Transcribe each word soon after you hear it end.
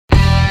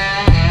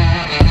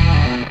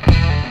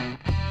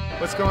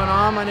what's going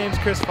on? My name's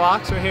Kris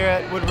Fox. We're here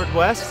at Woodward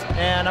West,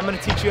 and I'm going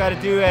to teach you how to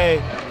do I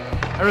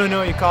don't really know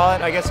what you call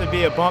it. I guess it would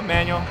be a bump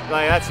manual.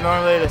 Like, that's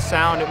normally the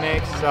sound it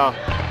makes, so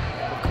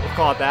we'll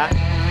call it that.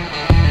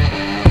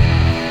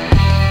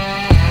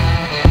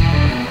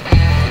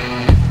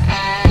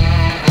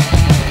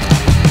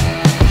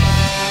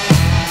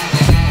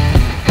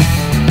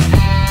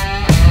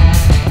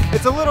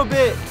 It's a little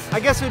bit, I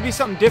guess it would be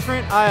something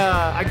different.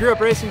 I grew up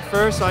racing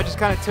first, so I just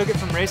kind of took it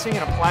from racing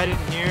and applied it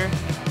in here.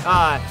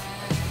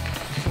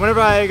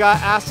 Whenever I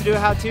got asked to do a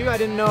how-to, I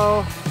didn't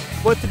know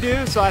what to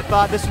do, so I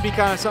thought this would be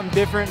kind of something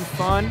different and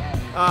fun,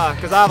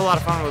 because I have a lot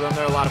of fun with them.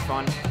 They're a lot of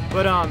fun.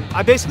 But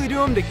I basically do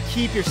them to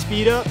keep your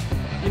speed up.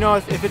 You know,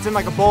 if it's in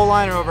like a bowl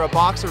line or over a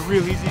box, they're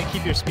real easy to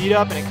keep your speed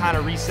up, and it kind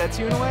of resets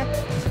you in a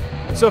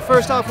way. So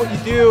first off, what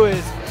you do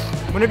is,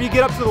 whenever you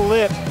get up to the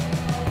lip,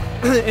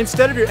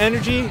 instead of your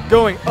energy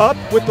going up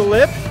with the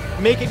lip,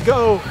 make it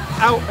go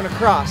out and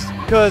across,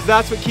 because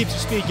that's what keeps your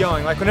speed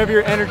going. Like, whenever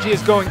your energy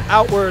is going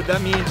outward,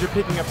 that means you're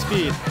picking up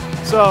speed.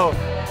 So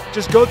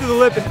just go through the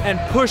lip and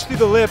push through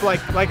the lip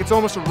like it's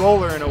almost a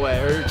roller in a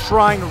way, or you're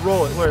trying to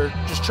roll it, or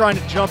just trying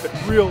to jump it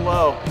real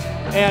low.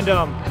 And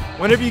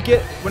whenever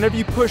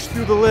you push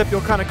through the lip,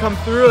 you'll kind of come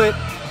through it,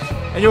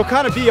 and you'll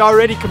kind of be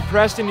already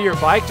compressed into your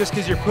bike just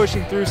because you're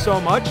pushing through so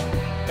much.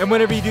 And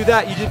whenever you do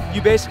that,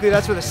 you basically,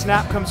 that's where the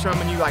snap comes from,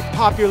 and you like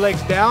pop your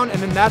legs down,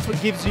 and then that's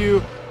what gives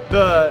you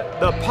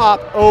the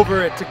pop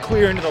over it to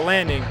clear into the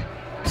landing.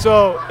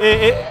 So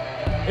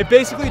it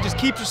basically just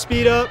keeps your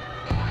speed up.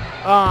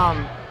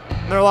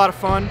 They're a lot of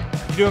fun.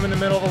 You do them in the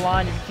middle of the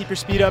line, you can keep your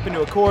speed up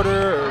into a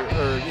quarter,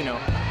 or you know,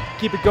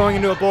 keep it going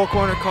into a bowl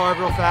corner, carve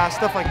real fast,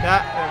 stuff like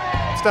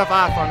that. Stuff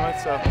I have fun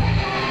with, so.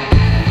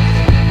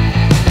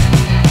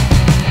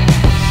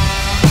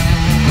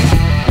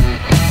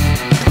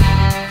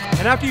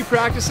 And after you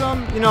practice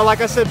them, you know,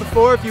 like I said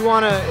before, if you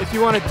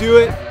wanna do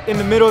it in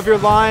the middle of your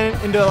line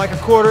into like a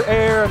quarter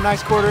air, a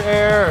nice quarter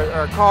air,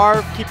 or a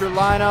carve, keep your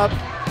line up,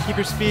 keep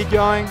your speed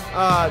going.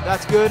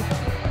 That's good.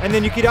 And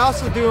then you could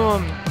also do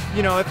them,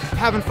 you know, if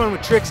having fun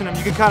with tricks in them,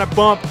 you can kind of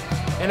bump,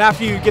 and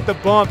after you get the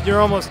bump,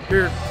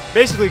 you're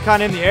basically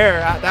kind of in the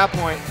air at that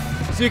point.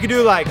 So you could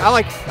do like, I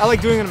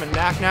like doing them in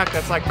knack-knack.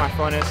 That's like my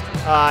funnest.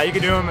 You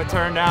could do them a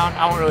turn down.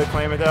 I won't really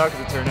claim it though,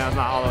 because the turn down's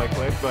not all the way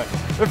quick, but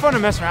they're fun to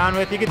mess around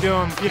with. You could do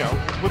them, you know,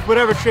 with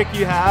whatever trick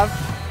you have,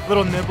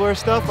 little nibbler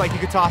stuff, like you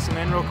could toss them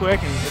in real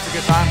quick and it's a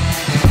good time.